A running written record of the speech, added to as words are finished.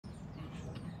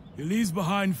He leaves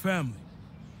behind family,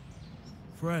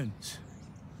 friends,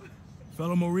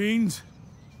 fellow Marines,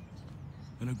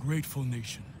 and a grateful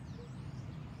nation.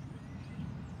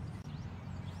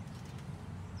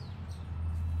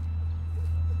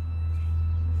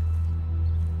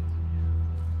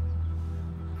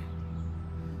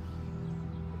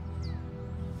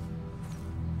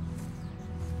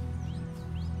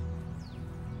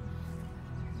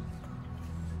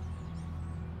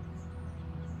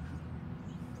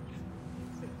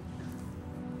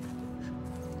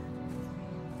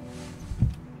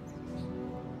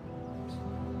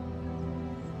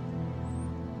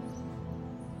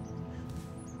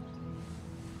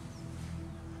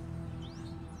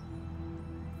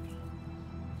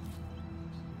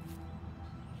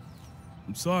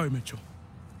 I'm sorry, Mitchell.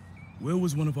 Will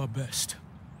was one of our best.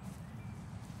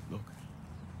 Look,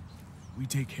 we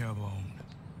take care of our own.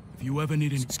 If you ever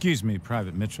need any— Excuse me,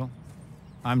 Private Mitchell.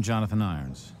 I'm Jonathan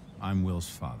Irons. I'm Will's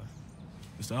father.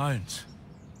 Mr. Irons,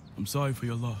 I'm sorry for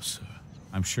your loss, sir.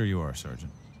 I'm sure you are,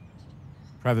 Sergeant.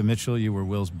 Private Mitchell, you were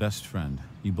Will's best friend.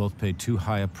 You both paid too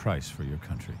high a price for your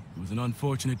country. It was an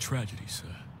unfortunate tragedy,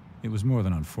 sir. It was more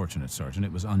than unfortunate, Sergeant.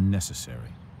 It was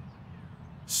unnecessary.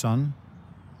 Son,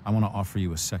 I want to offer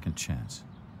you a second chance.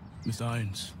 Mr.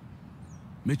 Irons,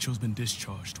 Mitchell's been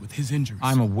discharged with his injuries.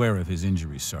 I'm aware of his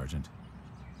injuries, Sergeant.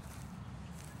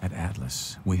 At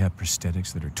Atlas, we have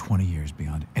prosthetics that are 20 years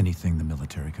beyond anything the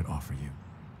military could offer you.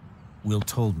 Will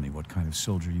told me what kind of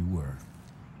soldier you were.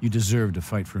 You deserve to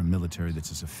fight for a military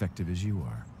that's as effective as you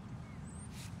are.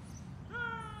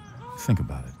 Think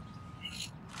about it.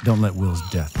 Don't let Will's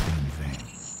death be in vain.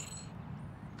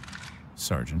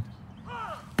 Sergeant.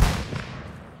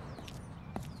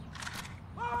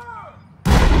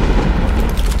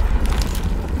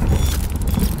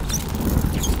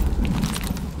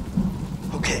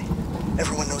 Okay,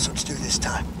 everyone knows what to do this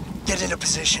time. Get into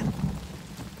position.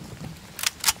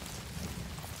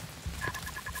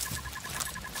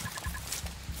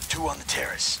 Two on the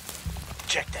terrace.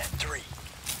 Check that, 3.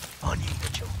 On you,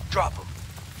 Mitchell. Drop him.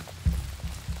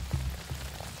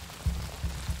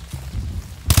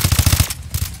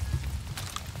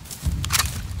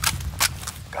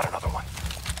 Got another one.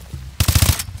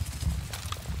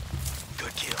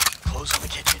 Good kill. Close on the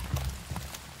kitchen.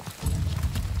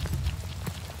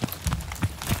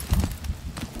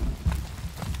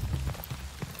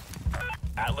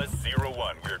 Atlas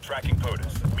 01, we are tracking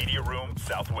POTUS. Media room,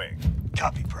 south wing.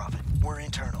 Copy, Prophet. We're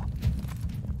internal.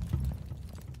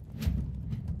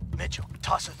 Mitchell,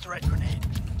 toss a threat grenade.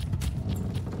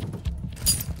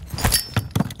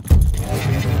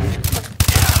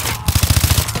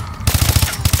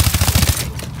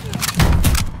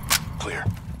 Clear.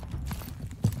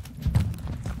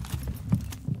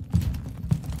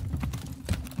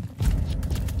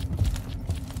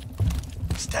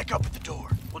 Stack up at the door.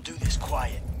 We'll do this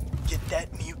quiet. Get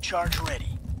that mute charge ready.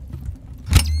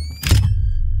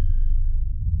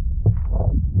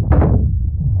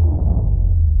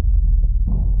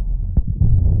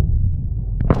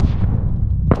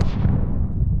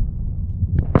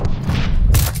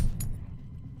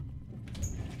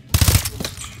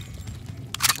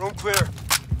 Room clear.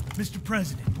 Mr.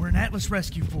 President, we're an Atlas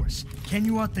Rescue Force. Can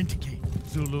you authenticate?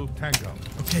 Zulu Tango.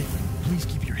 Okay, please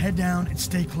keep your head down and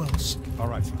stay close. All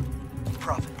right, sir.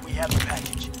 Prophet, we have the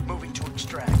package. Moving to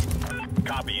extract.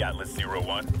 Copy, Atlas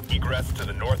 01. Egress to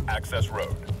the north access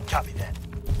road. Copy that.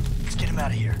 Let's get him out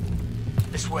of here.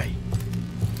 This way.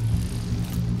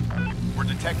 We're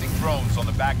detecting drones on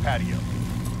the back patio.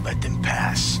 Let them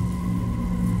pass.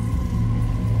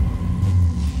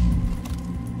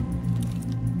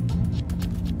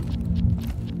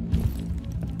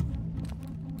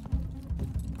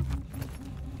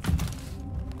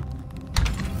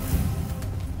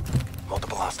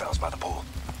 Multiple hostiles by the pool.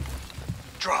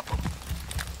 Drop them.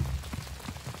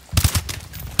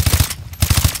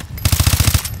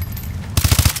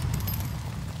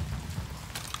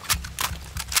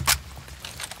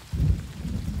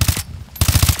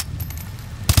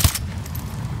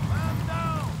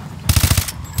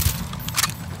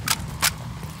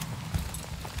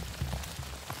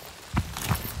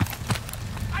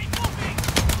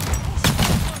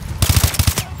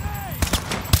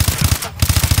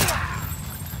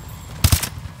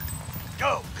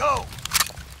 Go, go!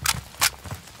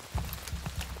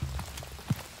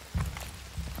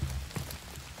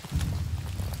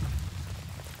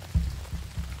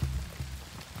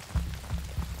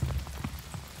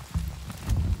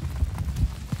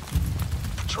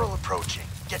 Patrol approaching.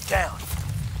 Get down.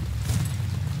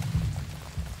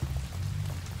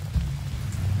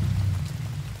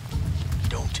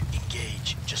 Don't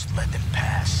engage. Just let them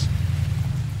pass.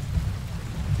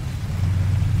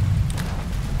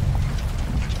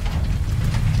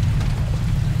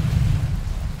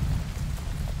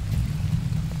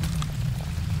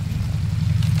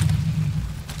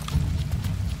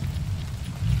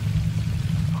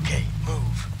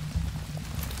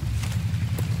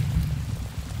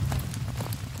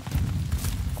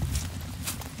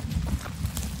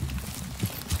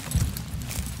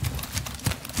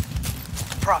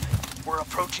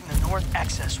 North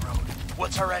Access Road.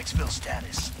 What's our exfil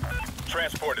status?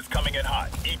 Transport is coming in hot.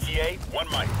 ETA, 1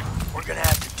 mic. We're gonna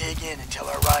have to dig in until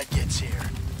our ride gets here.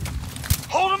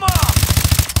 Hold him off!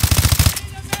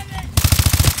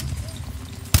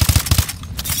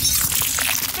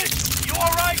 Mitch, you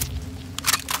alright?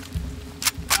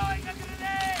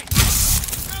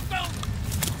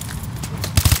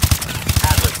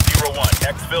 Atlas 01,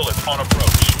 exfil is on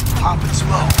approach. Popping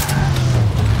smoke.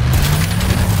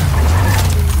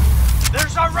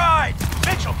 There's our ride!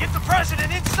 Mitchell, get the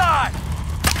president inside!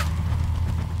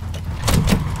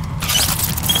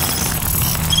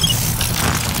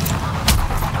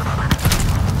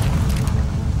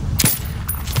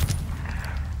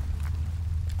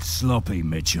 Sloppy,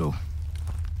 Mitchell.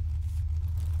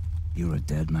 You're a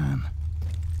dead man.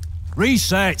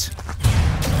 Reset!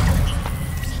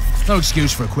 No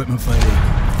excuse for equipment failure.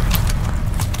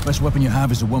 Best weapon you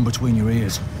have is the one between your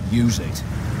ears. Use it.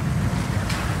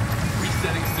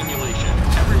 Resetting simulation.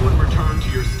 Everyone return to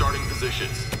your starting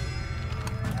positions.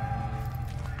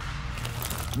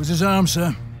 It was his arm,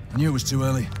 sir. I knew it was too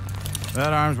early.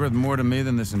 That arm's worth more to me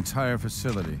than this entire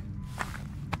facility.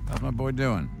 How's my boy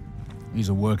doing? He's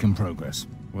a work in progress.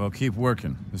 Well, keep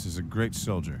working. This is a great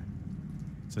soldier.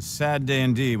 It's a sad day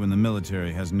indeed when the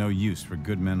military has no use for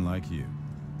good men like you.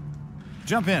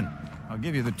 Jump in. I'll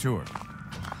give you the tour.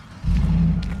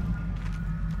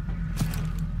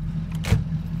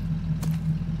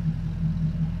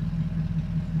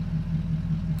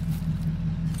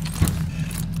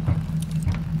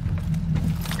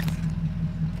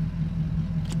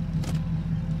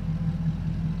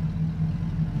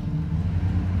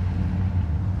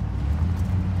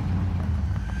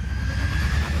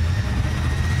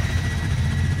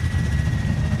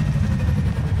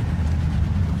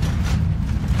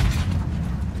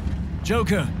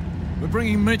 Joker, we're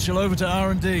bringing Mitchell over to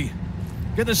R&D.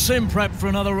 Get the sim prepped for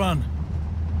another run.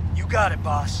 You got it,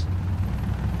 boss.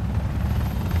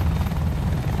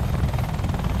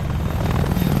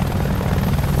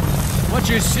 What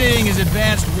you're seeing is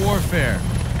advanced warfare.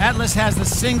 Atlas has the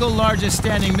single largest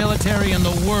standing military in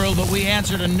the world, but we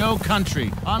answer to no country.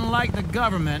 Unlike the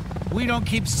government, we don't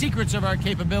keep secrets of our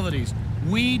capabilities.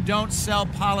 We don't sell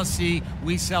policy,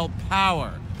 we sell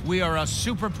power. We are a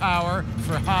superpower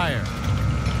for hire.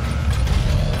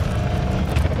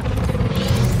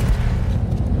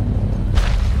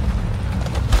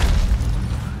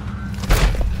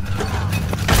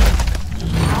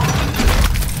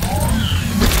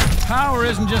 Power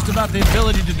isn't just about the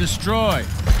ability to destroy.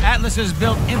 Atlas has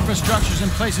built infrastructures in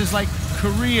places like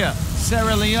Korea,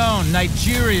 Sierra Leone,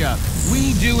 Nigeria.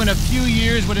 We do in a few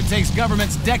years what it takes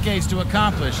governments decades to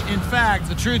accomplish. In fact,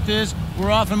 the truth is,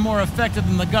 we're often more effective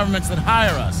than the governments that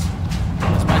hire us.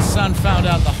 As my son found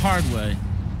out the hard way.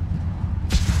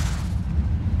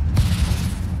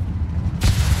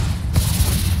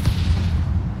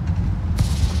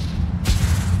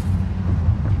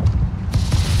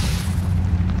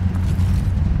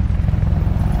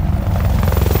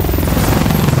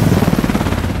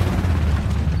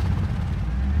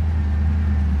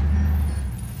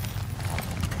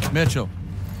 Mitchell,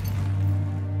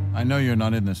 I know you're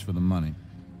not in this for the money.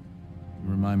 You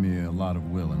remind me a lot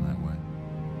of Will in that way.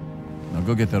 Now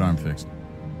go get that arm fixed.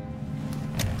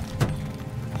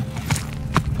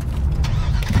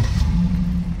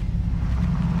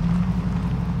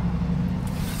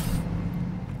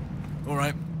 All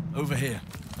right, over here.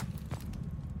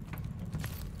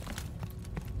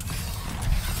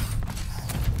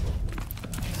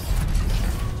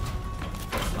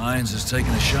 Irons has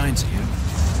taken a shine to you.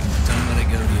 Don't let it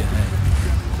go to your head.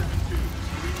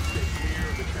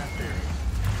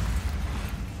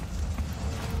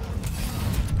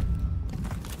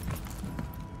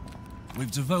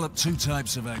 We've developed two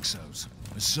types of exos,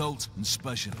 Assault and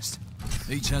Specialist.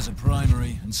 Each has a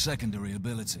primary and secondary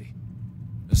ability.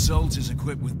 Assault is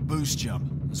equipped with boost jump,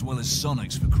 as well as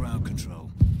sonics for crowd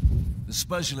control. The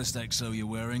Specialist exo you're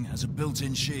wearing has a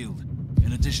built-in shield,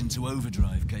 in addition to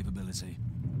overdrive capability.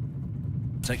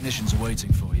 Technicians are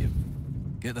waiting for you.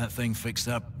 Get that thing fixed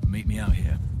up, and meet me out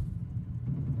here.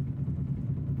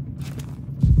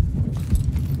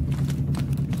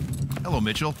 Hello,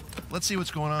 Mitchell. Let's see what's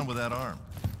going on with that arm.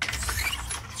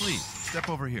 Please, step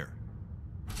over here.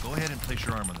 Go ahead and place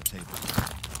your arm on the table.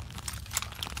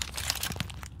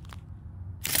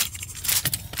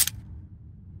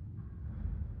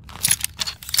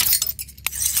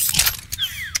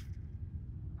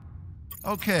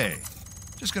 Okay,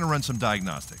 just gonna run some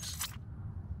diagnostics.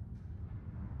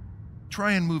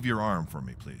 Try and move your arm for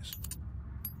me, please.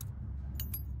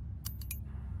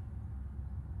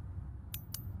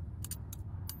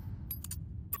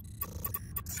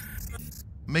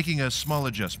 making a small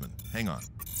adjustment. Hang on.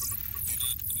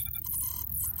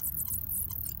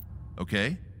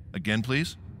 Okay, again,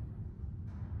 please.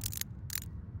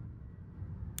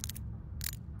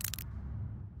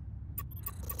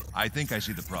 I think I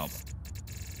see the problem.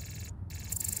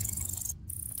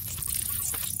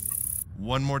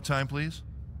 One more time, please.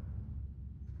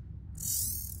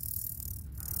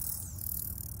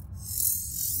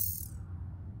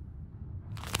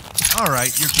 All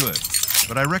right, you're good.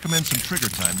 But I recommend some trigger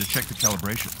time to check the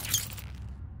calibration.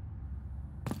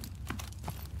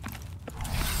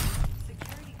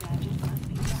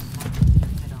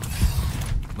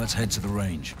 Let's head to the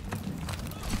range.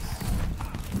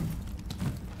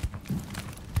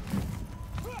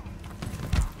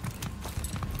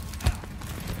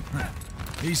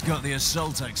 He's got the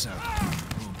assault XO.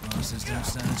 Poor bastards don't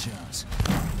stand a chance.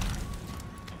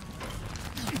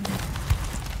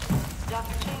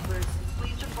 Dr. Chambers,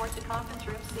 please report to conference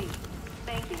room C.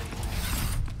 Thank you.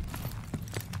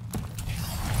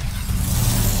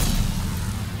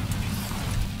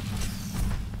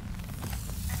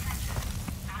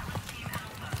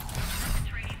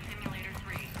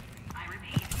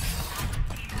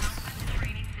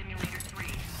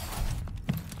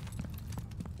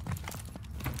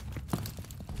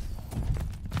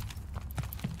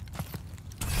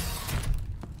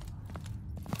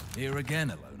 Here again,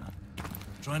 Alona.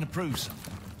 Trying to prove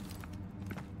something.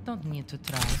 Don't need to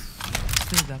try.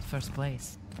 Still got first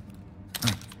place.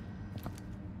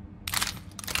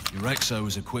 Your XO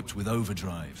is equipped with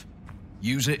overdrive.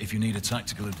 Use it if you need a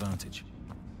tactical advantage.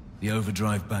 The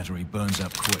overdrive battery burns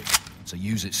up quick, so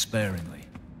use it sparingly.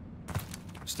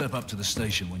 Step up to the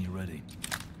station when you're ready.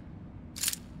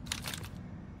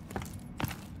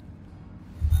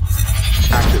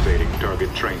 Activating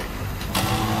target training.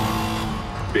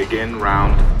 Begin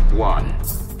round 1.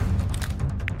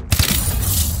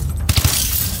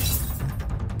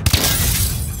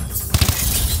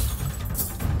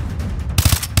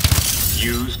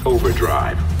 Use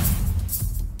overdrive.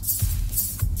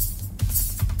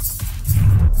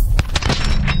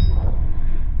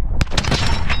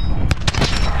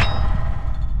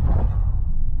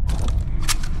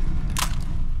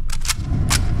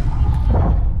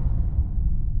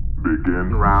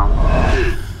 Begin round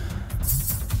 2.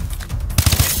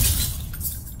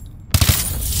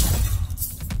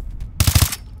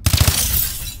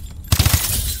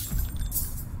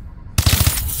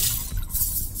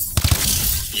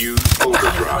 Use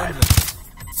overdrive.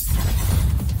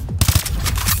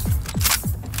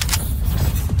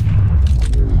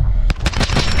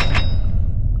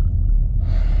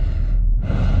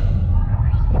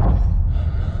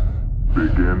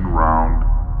 Begin round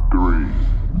 3.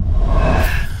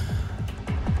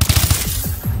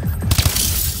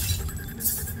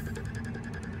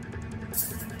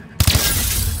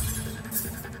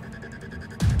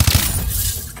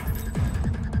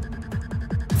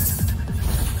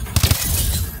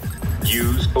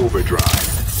 Use overdrive.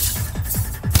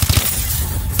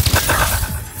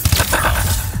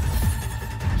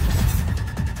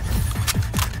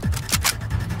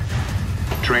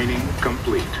 Training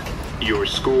complete. Your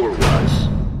score was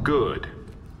good.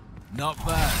 Not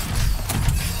bad.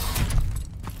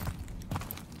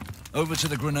 Over to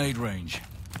the grenade range.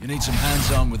 You need some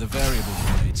hands-on with the variable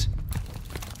grenades.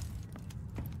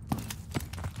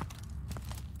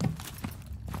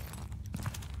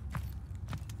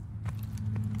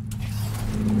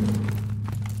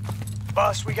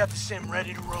 Boss, we got the sim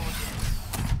ready to roll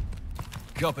again.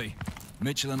 Copy.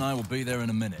 Mitchell and I will be there in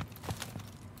a minute.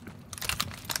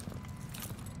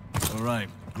 All right,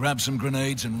 grab some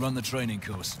grenades and run the training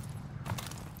course.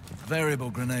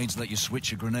 Variable grenades let you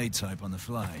switch your grenade type on the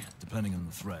fly, depending on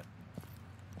the threat.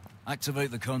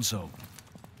 Activate the console.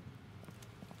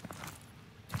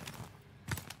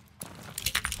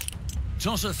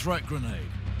 Toss a threat grenade.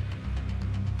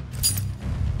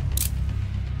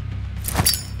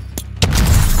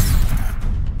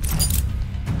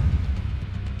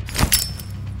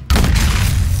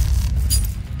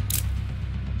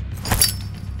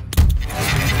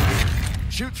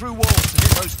 Shoot through walls to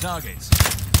hit those targets.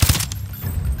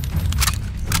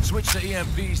 Switch to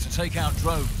EMPs to take out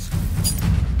drones.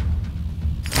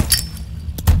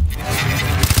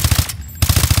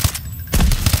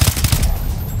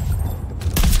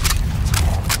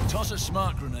 Toss a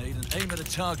smart grenade and aim at a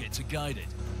target to guide it.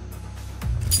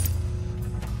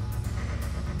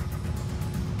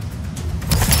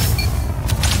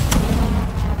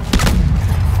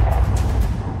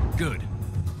 Good.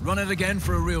 Run it again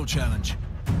for a real challenge.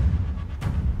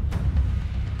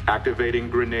 Activating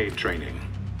grenade training.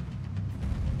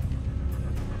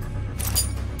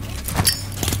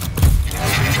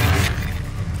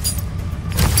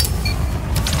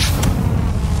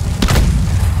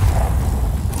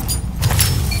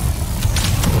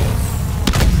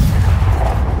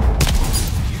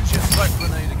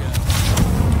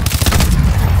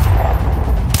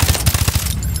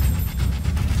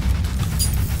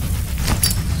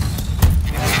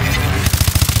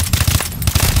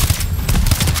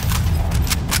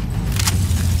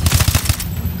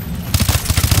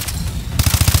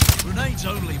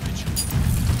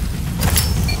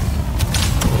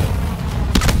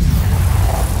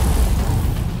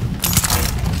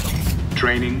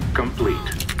 Training complete.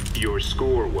 Your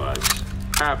score was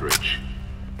average.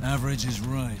 Average is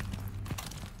right.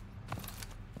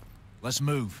 Let's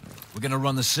move. We're gonna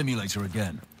run the simulator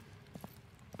again.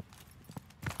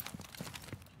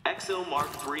 Exo Mark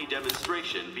III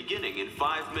demonstration beginning in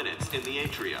 5 minutes in the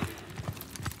atrium.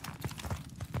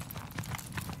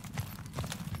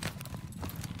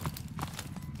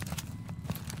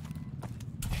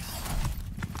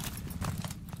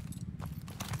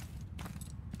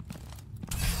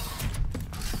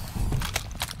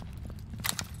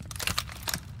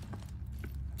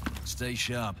 Stay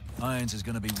sharp. Irons is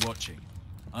gonna be watching.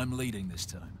 I'm leading this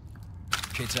time.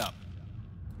 Kit up.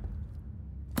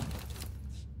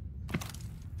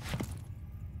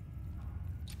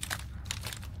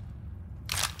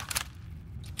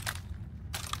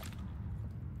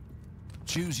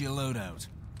 Choose your loadout.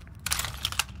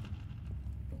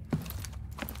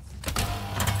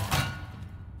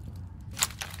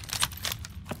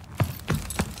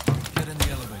 Get in the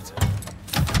elevator.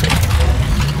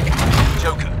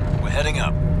 Joker, we're heading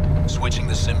up. Switching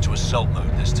the sim to assault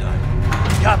mode this time.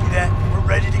 Copy that. We're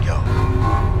ready to go.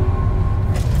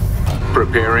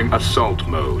 Preparing assault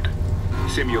mode.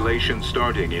 Simulation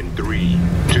starting in 3,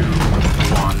 2,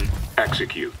 1,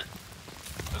 execute.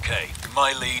 Okay,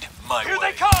 my lead, my way. Here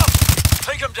they come!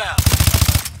 Take them down!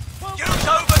 Use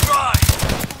overdrive!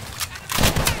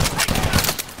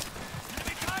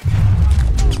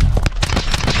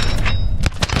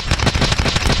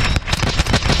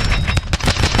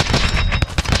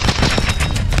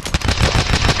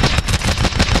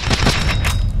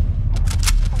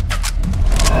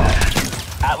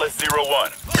 Atlas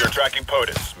 01, we are tracking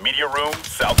POTUS. Media room,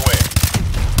 south wing.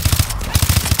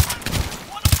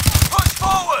 Push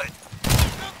forward!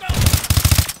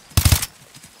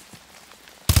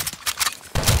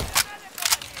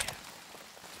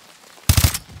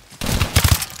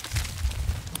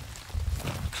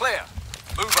 Clear.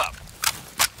 Move up.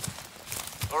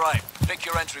 All right, pick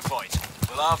your entry point.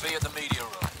 We'll RV at the media room.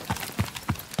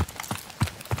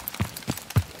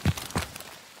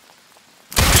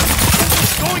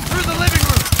 Going through the living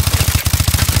room!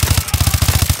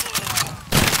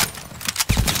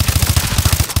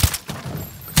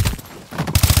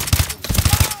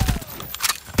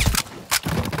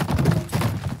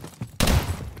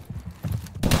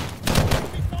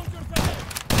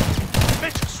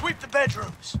 Mitchell, sweep the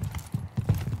bedrooms.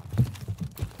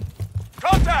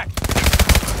 Contact!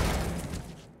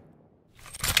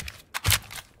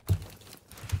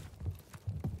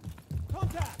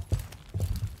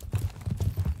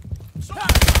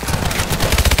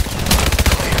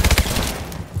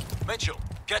 Mitchell,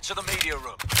 get to the media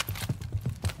room.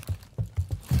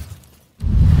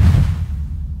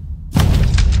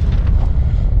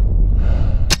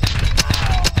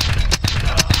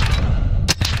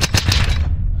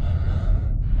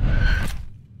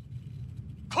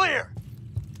 Clear!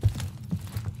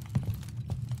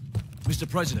 Mr.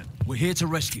 President, we're here to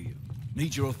rescue you.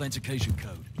 Need your authentication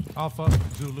code. Alpha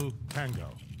Zulu Tango.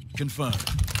 Confirmed.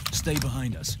 Stay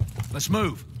behind us. Let's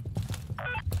move.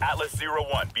 Atlas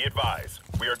 01, be advised.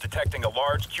 We are detecting a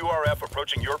large QRF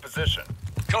approaching your position.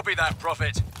 Copy that,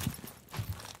 Prophet.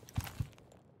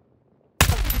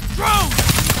 Drone!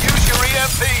 Use your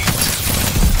EMP!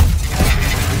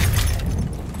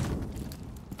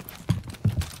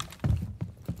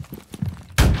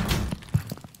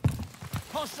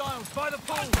 Hostiles by the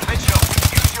pool! Mitchell,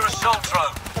 use your assault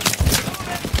drone.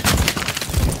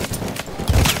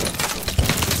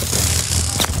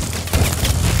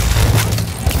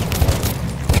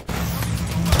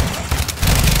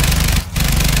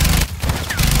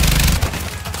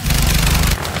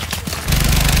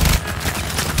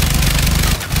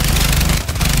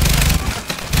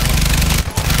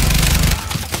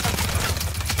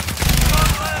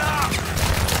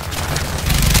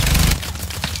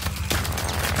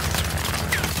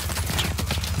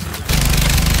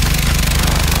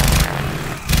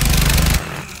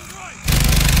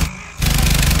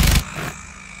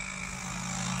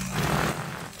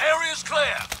 Area's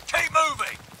clear. Keep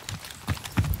moving.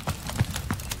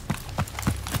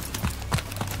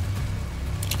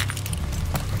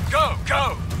 Go,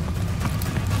 go!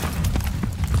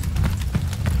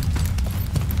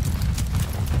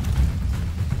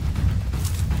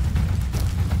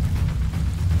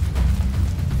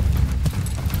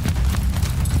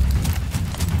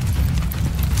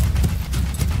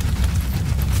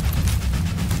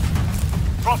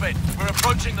 Prophet, we're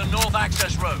approaching the north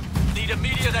access road. Need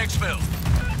immediate exfil.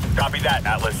 Copy that,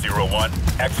 Atlas 01.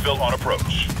 Exfil on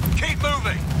approach. Keep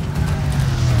moving.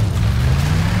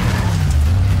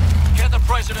 Get the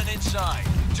president inside.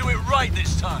 Do it right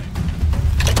this time.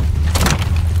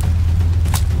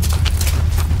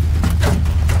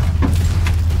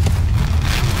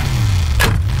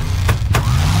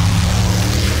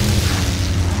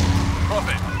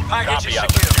 Copy,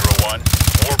 Atlas 01.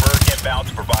 Warburg inbound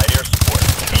to provide air support.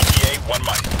 ETA 1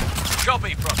 month.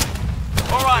 Copy, Prophet.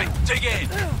 All right, dig in.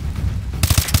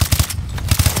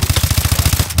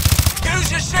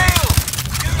 Use your shield!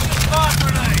 Use the spark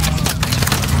grenade!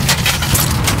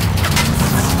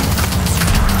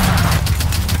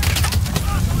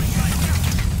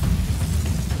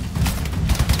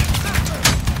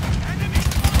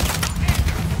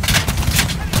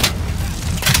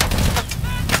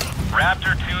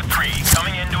 Raptor 2-3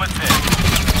 coming in to assist.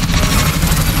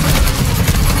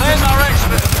 There's our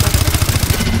expert.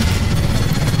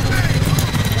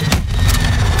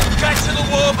 Catch to the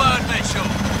Warbird, Mitchell.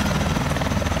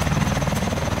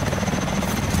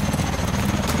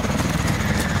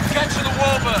 Catch to the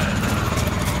Warbird.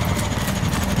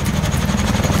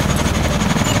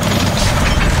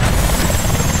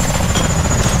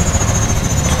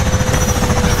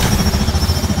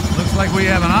 Looks like we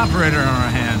have an operator on our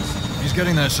hands. He's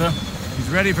getting there, sir. He's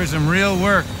ready for some real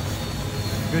work.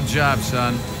 Good job,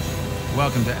 son.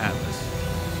 Welcome to Atlas.